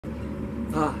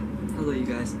Hello you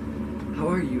guys. How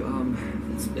are you?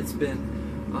 It's been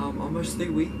almost 3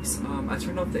 weeks. I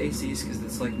turned off the ACs because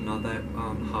it's like not that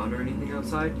hot or anything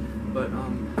outside, but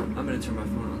I'm gonna turn my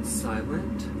phone on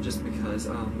silent just because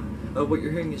what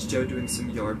you're hearing is Joe doing some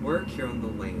yard work here on the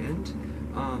land.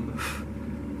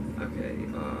 Okay,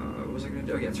 what was I gonna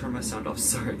do? Oh yeah, turn my sound off.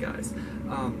 Sorry guys.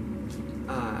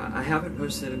 I haven't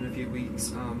posted in a few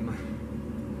weeks.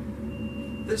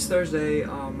 This Thursday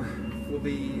will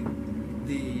be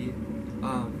the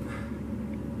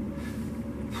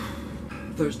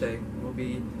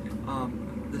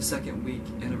the second week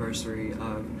anniversary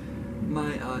of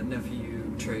my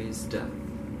nephew Trey's death,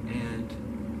 and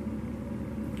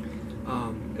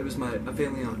it was my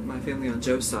family on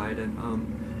Joe's side,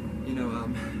 and you know,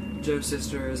 Joe's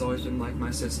sister has always been like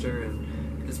my sister,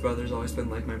 and his brother's always been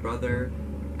like my brother,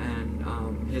 and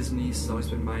his niece has always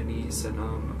been my niece, and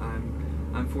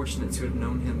I'm fortunate to have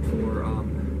known him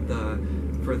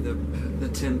for the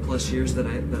 10+ years that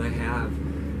I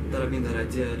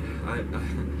did.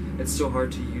 It's still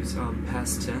hard to use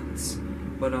past tense,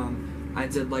 but I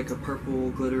did like a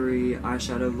purple glittery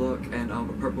eyeshadow look and a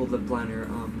purple lip liner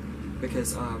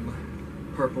because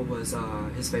purple was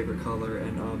his favorite color,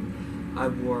 and I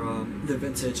wore the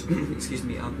vintage excuse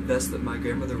me vest that my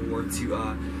grandmother wore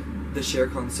to the Cher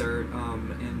concert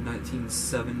in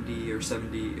 1970 or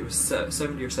 70. It was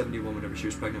 70 or 71 whenever she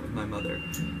was pregnant with my mother.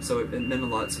 So it meant a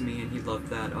lot to me, and he loved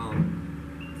that.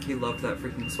 He loved that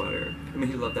freaking sweater. I mean,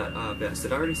 he loved that vest.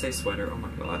 Did I already say sweater? Oh my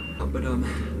god. But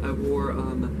I wore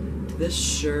this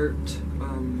shirt.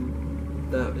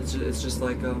 That it's just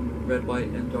like red, white,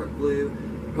 and dark blue.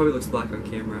 It probably looks black on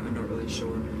camera. I'm not really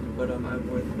sure. But I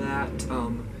wore that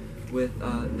with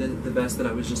the vest that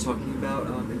I was just talking about.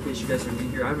 In case you guys are new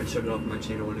here, I haven't showed it off on my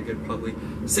channel in a good probably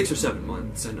 6 or 7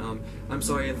 months, and I'm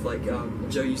sorry if like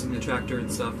Joe using the tractor and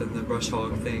stuff and the brush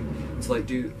hog thing to like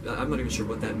do. I'm not even sure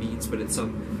what that means, but it's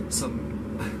some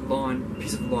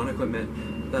piece of lawn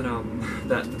equipment that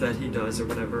that he does or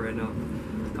whatever, and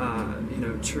you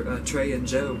know, Trey and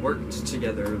Joe worked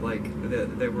together, like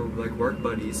they were like work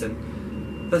buddies, and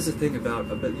that's the thing about.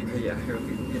 But yeah, here, let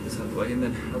me get this out of the way, and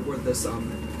then I wore this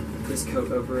this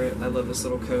coat over it. I love this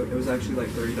little coat. It was actually like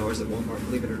 $30 at Walmart,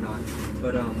 believe it or not.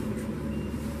 But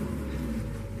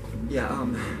yeah,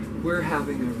 we're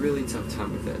having a really tough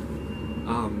time with it.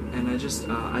 And I just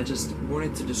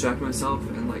wanted to distract myself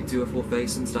and like do a full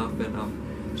face and stuff,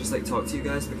 and just like talk to you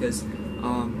guys, because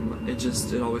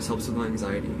it always helps with my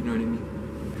anxiety. You know what I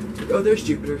mean? Oh, there's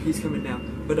Jupiter. He's coming now.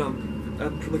 But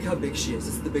look how big she is.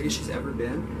 It's the biggest she's ever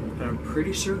been, and I'm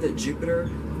pretty sure that Jupiter,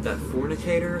 that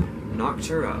fornicator, knocked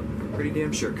her up. I'm pretty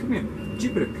damn sure. Come here,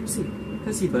 Jupiter. Come see.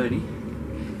 Come see, buddy.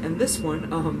 And this one,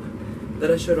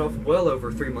 that I showed off well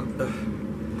over 3 months,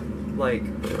 like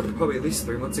probably at least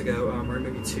 3 months ago, or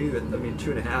maybe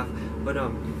 2.5. But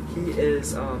he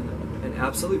is an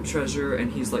absolute treasure,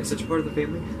 and he's like such a part of the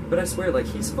family. But I swear, like,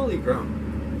 he's fully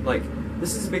grown. Like,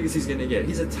 this is as big as he's gonna get.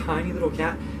 He's a tiny little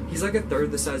cat. He's like a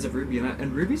third the size of Ruby,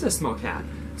 and Ruby's a small cat.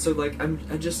 So like,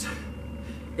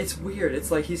 it's weird.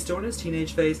 It's like he's still in his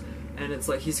teenage phase, and it's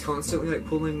like he's constantly like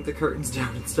pulling the curtains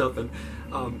down and stuff, and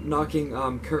knocking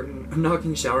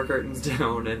shower curtains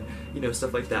down, and you know,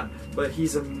 stuff like that. But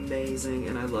he's amazing,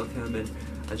 and I love him, and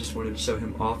I just wanted to show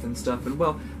him off and stuff. And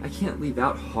well, I can't leave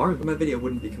out Harley. My video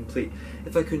wouldn't be complete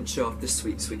if I couldn't show off this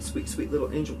sweet, sweet, sweet, sweet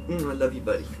little angel. I love you,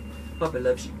 buddy. Papa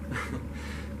loves you.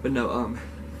 But no,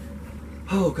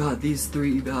 oh god, these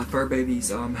 3 fur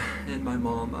babies, and my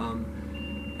mom,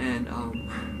 and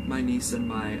my niece and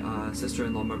my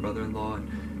sister-in-law, my brother-in-law,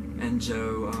 and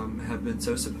Joe have been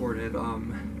so supportive.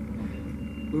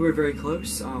 We were very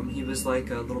close. He was like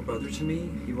a little brother to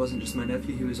me. He wasn't just my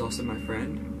nephew, he was also my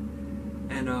friend.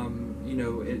 And you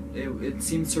know, it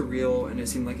seemed surreal, and it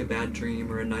seemed like a bad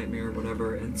dream or a nightmare or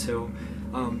whatever, until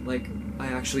like I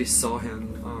actually saw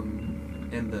him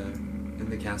in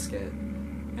the casket,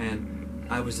 and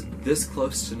I was this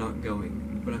close to not going.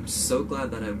 But I'm so glad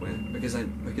that I went, because I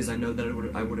know that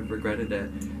I would have regretted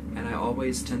it, and I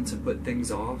always tend to put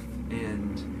things off,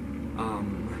 and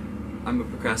I'm a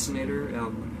procrastinator.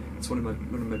 It's one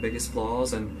of my biggest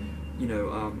flaws, and you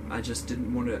know, I just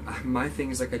didn't want to. My thing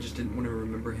is like I just didn't want to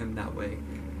remember him that way,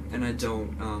 and I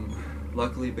don't.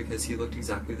 Luckily, because he looked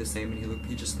exactly the same, and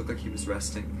he just looked like he was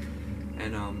resting,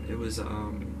 and it was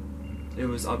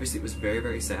obviously, it was very,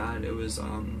 very sad. It was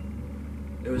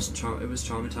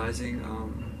traumatizing.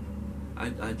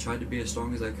 I tried to be as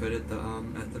strong as I could at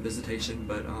the visitation,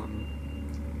 but I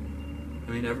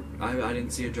mean, I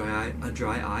didn't see a dry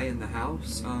eye in the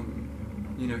house.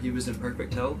 You know, he was in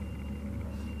perfect health,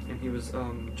 and he was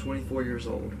 24 years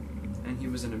old, and he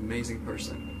was an amazing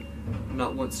person.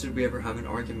 Not once did we ever have an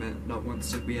argument. Not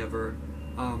once did we ever,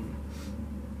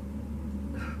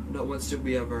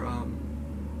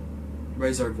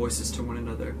 raise our voices to one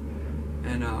another.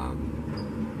 And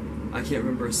I can't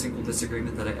remember a single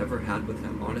disagreement that I ever had with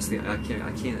him. Honestly, I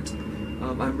can't.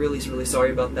 I'm really, really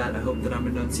sorry about that. I hope that I'm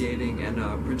enunciating and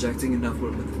projecting enough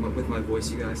with my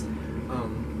voice, you guys.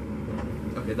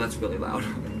 Okay, that's really loud.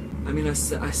 I mean, I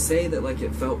say that like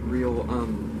it felt real,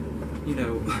 you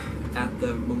know, at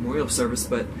the memorial service,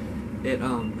 but it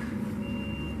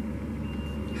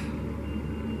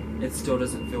still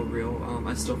doesn't feel real.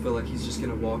 I still feel like he's just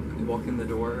gonna walk in the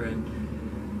door. And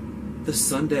the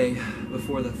Sunday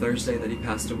before the Thursday that he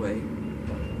passed away,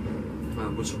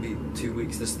 which will be 2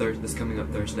 weeks, this coming up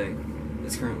Thursday.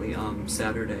 It's currently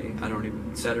Saturday.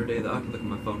 Saturday. I can look at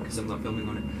my phone because I'm not filming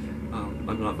on it.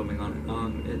 I'm not filming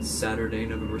on it. It's Saturday,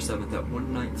 November 7th at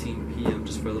 1:19 p.m.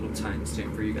 just for a little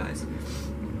timestamp for you guys.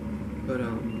 But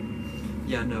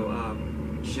yeah, no.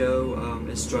 Joe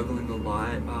is struggling a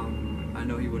lot. I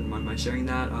know he wouldn't mind my sharing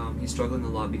that. He's struggling a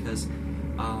lot because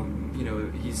you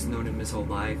know, he's known him his whole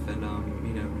life, and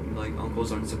you know, like,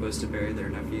 uncles aren't supposed to bury their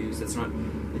nephews. That's not.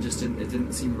 It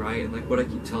didn't seem right. And like, what I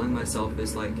keep telling myself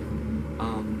is like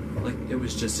it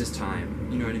was just his time.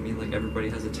 You know what I mean? Like, everybody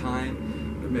has a time.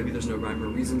 Maybe there's no rhyme or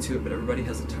reason to it, but everybody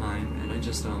has a time. And I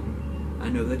just I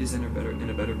know that he's in a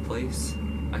better place.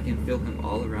 I can feel him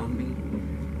all around me.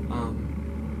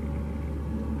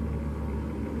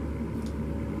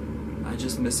 I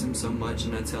just miss him so much,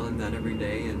 and I tell him that every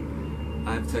day. And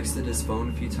I've texted his phone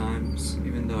a few times,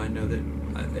 even though I know that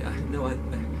I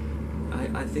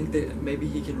think that maybe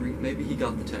he can maybe he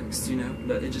got the text, you know,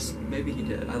 that it just, maybe he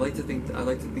did. I like to think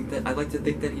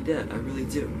that he did. I really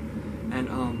do. And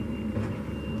what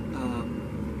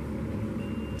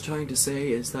I'm trying to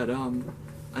say is that I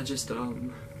just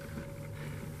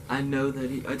I know that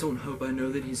I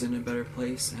know that he's in a better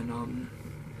place. And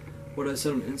what I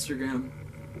said on Instagram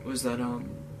was that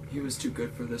he was too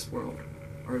good for this world,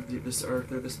 or this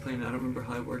earth, or this planet. I don't remember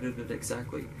how I worded it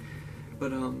exactly,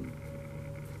 but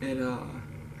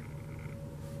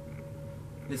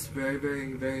it's very,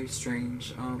 very, very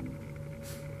strange.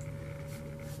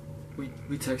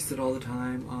 We texted all the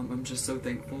time. I'm just so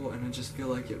thankful, and I just feel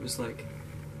like it was like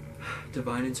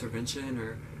divine intervention,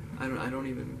 or I don't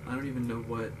even know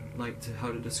what,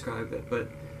 how to describe it. But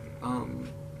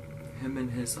him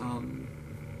and his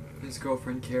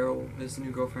girlfriend Carol, his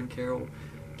new girlfriend Carol,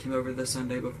 came over the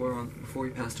Sunday before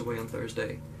he passed away on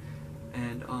Thursday,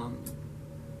 and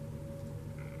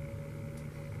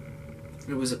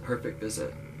it was a perfect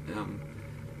visit.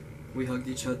 We hugged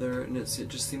each other, and it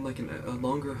just seemed like a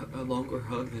longer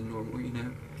hug than normal, you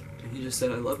know. And he just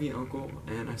said, "I love you, Uncle,"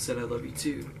 and I said, "I love you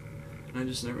too." And I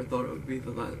just never thought it would be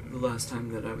the last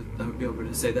time that I would be able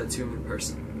to say that to him in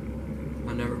person.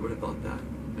 I never would have thought that.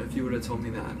 If you would have told me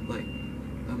that like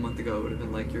a month ago, I would have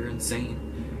been like, "You're insane."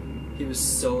 He was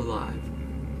so alive.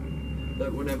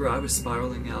 But whenever I was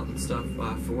spiraling out and stuff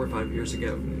 4 or 5 years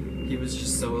ago, he was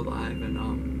just so alive, and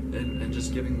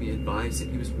just giving me advice,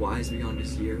 and he was wise beyond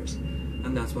his years,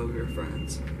 and that's why we were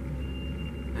friends.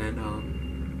 And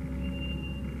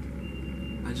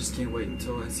I just can't wait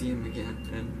until I see him again.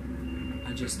 And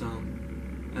I just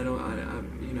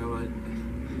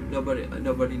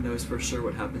nobody knows for sure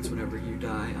what happens whenever you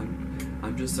die.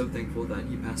 I'm just so thankful that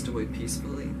he passed away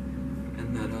peacefully,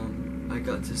 and that we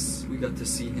got to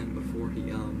see him before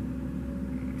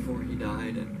he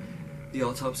died. And the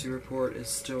autopsy report is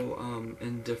still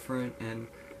indifferent, and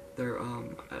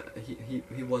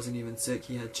he wasn't even sick.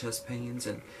 He had chest pains,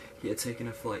 and he had taken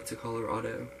a flight to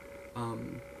Colorado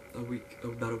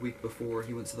about a week before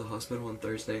he went to the hospital on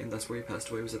Thursday, and that's where he passed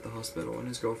away, was at the hospital. And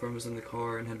his girlfriend was in the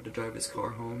car and had to drive his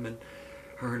car home, and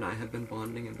her and I have been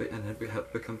bonding and have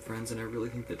become friends. And I really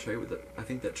think that Trey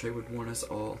would want us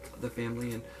all, the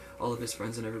family and all of his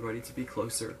friends and everybody, to be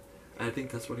closer. And I think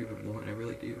that's what he would want. I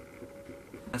really do.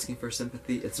 Asking for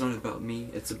sympathy, it's not about me,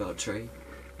 it's about Trey.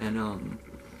 And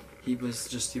he was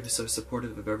so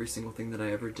supportive of every single thing that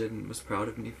I ever did, and was proud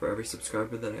of me for every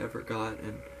subscriber that I ever got,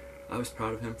 and I was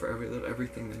proud of him for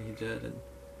everything that he did. And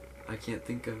I can't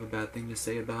think of a bad thing to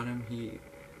say about him.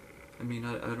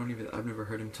 I've never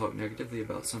heard him talk negatively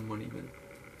about someone even.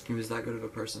 He was that good of a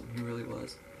person. He really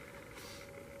was.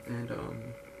 And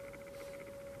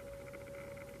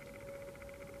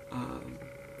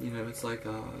you know, it's like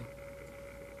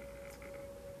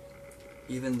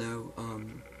even though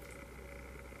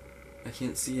I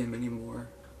can't see him anymore,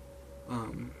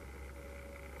 I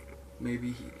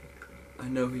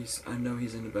know he's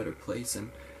in a better place,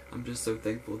 and I'm just so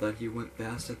thankful that he went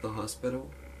fast at the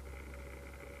hospital.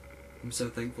 I'm so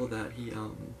thankful that he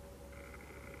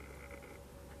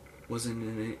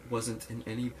wasn't in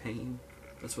any pain.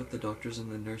 That's what the doctors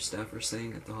and the nurse staff are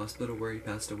saying at the hospital where he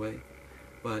passed away.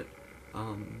 But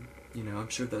you know, I'm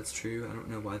sure that's true. I don't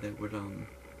know why they would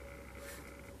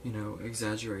you know,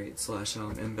 exaggerate slash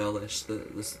embellish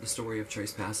the story of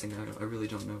Trey's passing. I really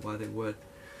don't know why they would.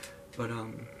 But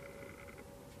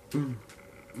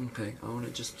okay, I want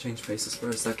to just change faces for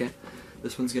a second.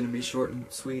 This one's gonna be short and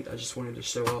sweet. I just wanted to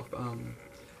show off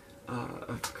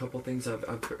a couple things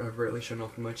I've rarely shown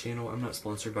off on my channel. I'm not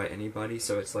sponsored by anybody,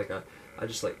 so it's like I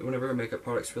just like, whenever a makeup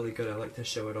product's really good, I like to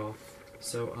show it off.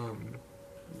 So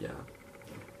yeah.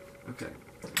 Okay.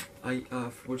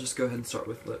 We'll just go ahead and start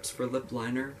with lips. For lip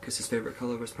liner, because his favorite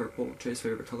color was purple, Trey's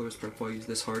favorite color was purple, I use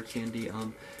this Hard Candy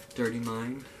Dirty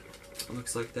Mind. It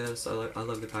looks like this. I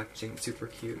love the packaging. It's super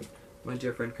cute. My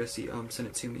dear friend Chrissy sent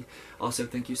it to me. Also,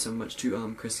 thank you so much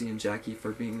to Chrissy and Jackie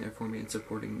for being there for me and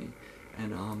supporting me,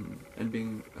 and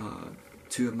being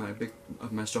two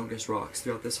of my strongest rocks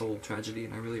throughout this whole tragedy.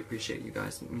 And I really appreciate you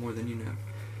guys more than you know.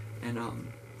 And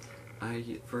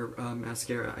for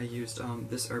mascara, I used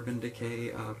this Urban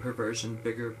Decay Perversion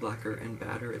Bigger, Blacker, and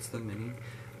Badder. It's the mini.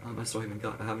 I haven't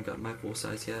gotten my full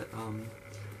size yet.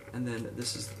 And then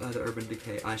this is the Urban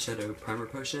Decay Eyeshadow Primer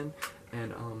Potion,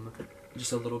 and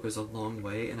just a little goes a long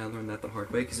way, and I learned that the hard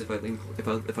way, because if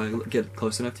I get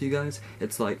close enough to you guys,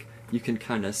 it's like you can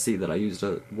kind of see that I used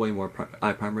a way more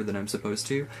eye primer than I'm supposed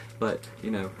to. But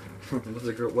you know,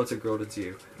 what's a girl to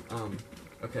do?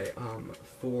 Okay,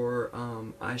 for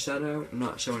eyeshadow, I'm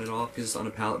not showing it off because it's on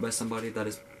a palette by somebody that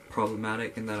is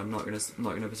problematic, and that I'm not gonna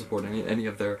support any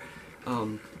of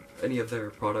their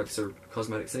products or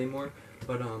cosmetics anymore.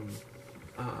 But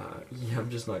yeah, I'm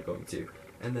just not going to.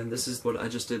 And then this is what I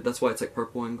just did. That's why it's like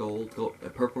purple and gold.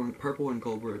 Purple and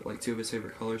gold were like two of his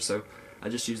favorite colors, so I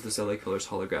just used this LA Colors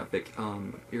holographic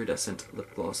iridescent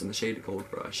lip gloss in the shade Gold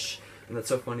Rush. And that's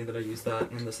so funny that I used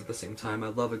that and this at the same time. I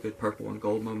love a good purple and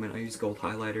gold moment. I use gold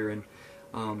highlighter and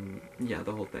yeah,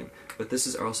 the whole thing. But this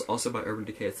is also by Urban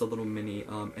Decay. It's a little mini,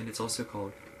 and it's also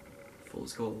called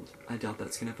Fool's Gold. I doubt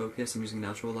that's gonna focus. I'm using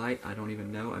natural light. I don't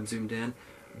even know. I'm zoomed in.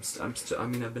 I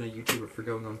mean, I've been a YouTuber for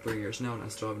going on 3 years now, and I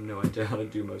still have no idea how to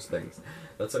do most things.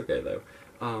 That's okay, though.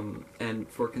 And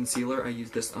for concealer, I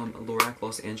use this Lorac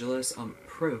Los Angeles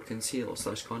Pro Conceal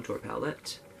 / Contour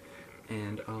Palette.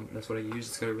 And that's what I use.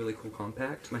 It's got a really cool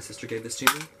compact. My sister gave this to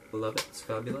me. I love it. It's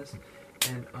fabulous.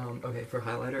 And okay, for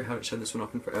highlighter, haven't shown this one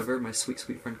off in forever. My sweet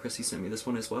friend Chrissy sent me this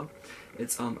one as well.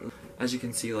 It's as you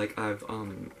can see, like I've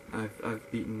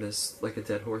beaten this like a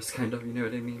dead horse, kind of. You know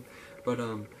what I mean? But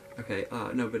okay,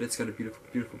 no, but it's got a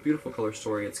beautiful color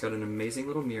story. It's got an amazing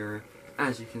little mirror,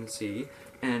 as you can see,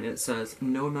 and it says,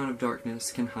 "No amount of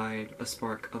darkness can hide a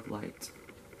spark of light."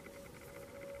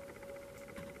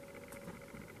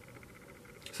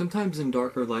 Sometimes in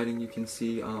darker lighting you can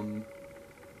see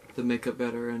the makeup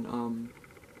better, and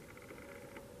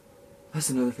that's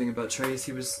another thing about Trey.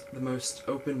 He was the most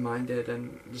open-minded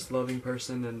and just loving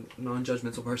person and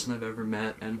non-judgmental person I've ever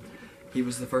met, and he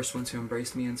was the first one to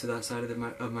embrace me into that side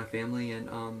of my family, and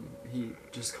he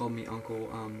just called me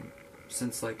uncle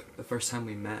since like the first time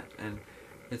we met, and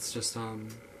it's just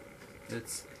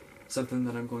it's something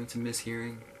that I'm going to miss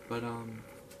hearing, but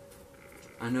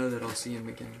I know that I'll see him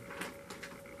again.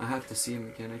 I have to see him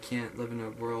again. I can't live in a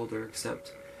world or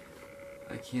accept.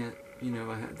 I can't, you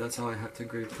know. That's how I have to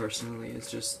grieve personally.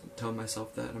 Is just tell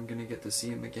myself that I'm gonna get to see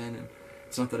him again, and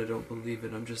it's not that I don't believe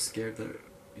it. I'm just scared that,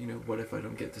 you know, what if I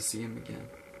don't get to see him again?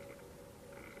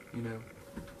 You know.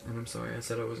 And I'm sorry. I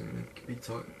said I wasn't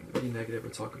gonna be negative or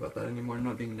talk about that anymore. I'm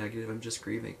not being negative. I'm just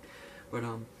grieving. But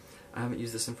I haven't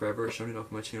used this in forever. I've shown it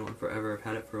off my channel in forever. I've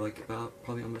had it for like about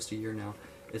probably almost a year now.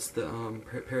 It's the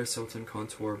Paris Hilton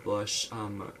Contour Blush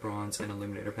Bronze and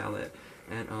Illuminator Palette,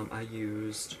 and I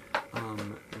used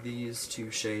these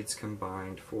two shades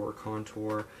combined for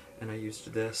contour, and I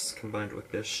used this combined with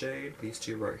this shade, these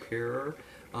two right here,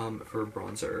 for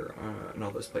bronzer in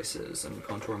all those places, and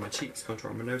contour on my cheeks,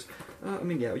 contour on my nose. I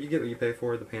mean, yeah, you get what you pay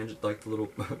for. The pan, like the little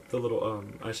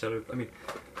eyeshadow, I mean,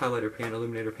 highlighter pan,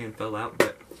 illuminator pan fell out,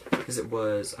 but because it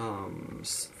was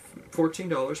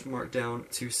 $14 marked down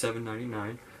to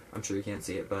 $7.99. I'm sure you can't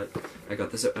see it, but I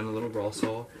got this in a little Ross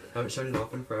haul. I haven't shown it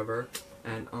off in forever.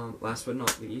 And last but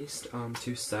not least,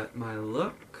 to set my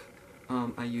look,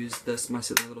 I used this. My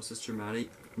little sister Maddie,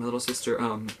 my little sister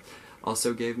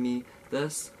also gave me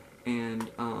this,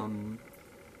 and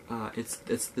it's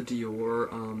the Dior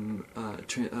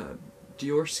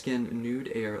Dior Skin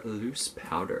Nude Air Loose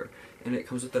Powder, and it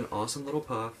comes with an awesome little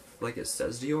puff. Like, it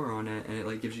says Dior on it, and it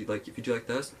like gives you, like, if you do like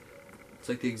this, It's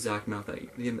like the exact amount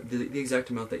that the exact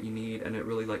amount that you need, and it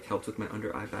really like helps with my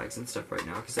under eye bags and stuff right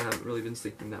now because I haven't really been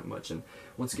sleeping that much. And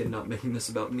once again, not making this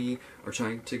about me or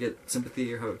trying to get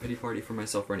sympathy or have a pity party for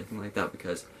myself or anything like that,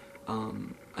 because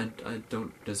I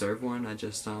don't deserve one. I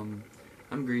just I'm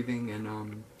grieving, and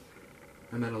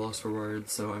I'm at a loss for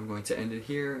words, so I'm going to end it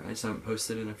here. I just haven't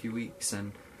posted in a few weeks,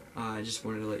 and I just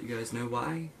wanted to let you guys know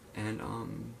why, and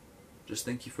just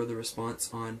thank you for the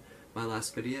response on my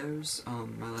last videos,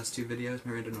 my last 2 videos,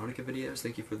 my Randonautica videos.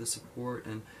 Thank you for the support,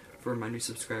 and for my new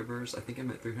subscribers. I think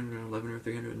I'm at 311 or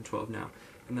 312 now,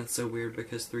 and that's so weird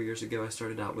because 3 years ago I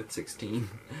started out with 16,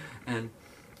 and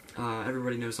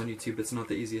everybody knows on YouTube it's not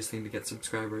the easiest thing to get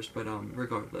subscribers, but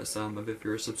regardless of if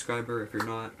you're a subscriber, if you're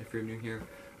not, if you're new here,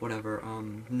 whatever,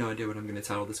 no idea what I'm going to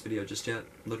title this video just yet,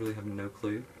 literally have no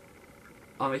clue.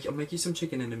 I'll make you some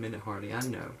chicken in a minute, Harley. I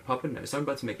know. Papa knows. I'm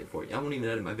about to make it for you. I won't even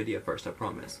edit my video first, I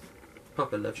promise.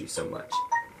 Papa loves you so much.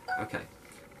 Okay.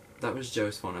 That was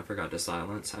Joe's phone I forgot to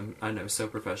silence. I know, so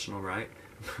professional, right?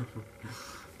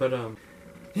 But,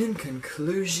 in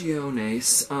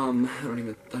conclusiones, I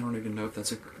don't even know if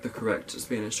that's the correct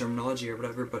Spanish terminology or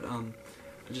whatever, but, I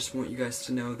just want you guys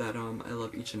to know that, I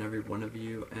love each and every one of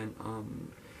you, and,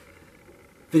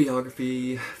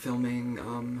 videography, filming,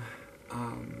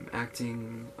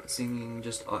 acting, singing,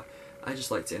 just I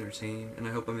just like to entertain, and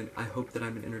I hope that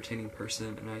I'm an entertaining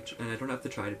person, and I don't have to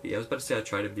try to be. I was about to say I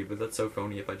try to be, but that's so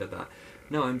phony if I did that.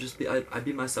 No, I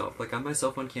be myself. Like, I'm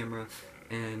myself on camera,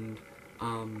 and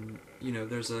you know,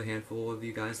 there's a handful of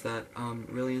you guys that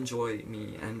really enjoy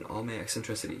me and all my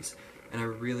eccentricities, and I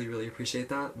really, really appreciate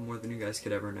that more than you guys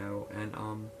could ever know.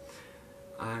 And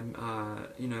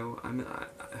you know,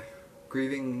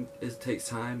 grieving takes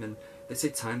time, and they say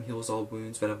time heals all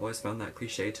wounds, but I've always found that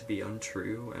cliche to be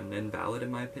untrue and invalid in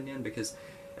my opinion, because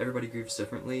everybody grieves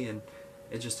differently, and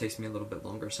it just takes me a little bit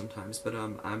longer sometimes. But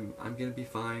I'm gonna be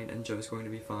fine, and Joe's going to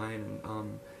be fine,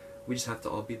 and we just have to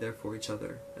all be there for each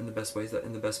other in the best ways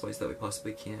that we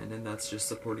possibly can, and that's just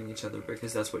supporting each other,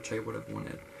 because that's what Trey would have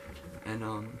wanted.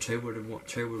 And Trey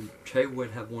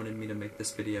would have wanted me to make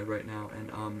this video right now, and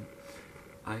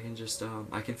I can just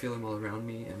I can feel him all around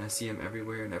me, and I see him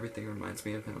everywhere, and everything reminds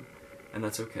me of him. And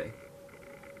that's okay.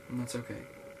 And that's okay.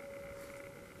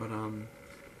 But,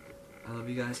 I love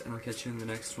you guys, and I'll catch you in the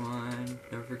next one.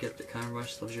 Never forget that Kind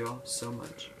Rush loves you all so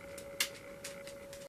much.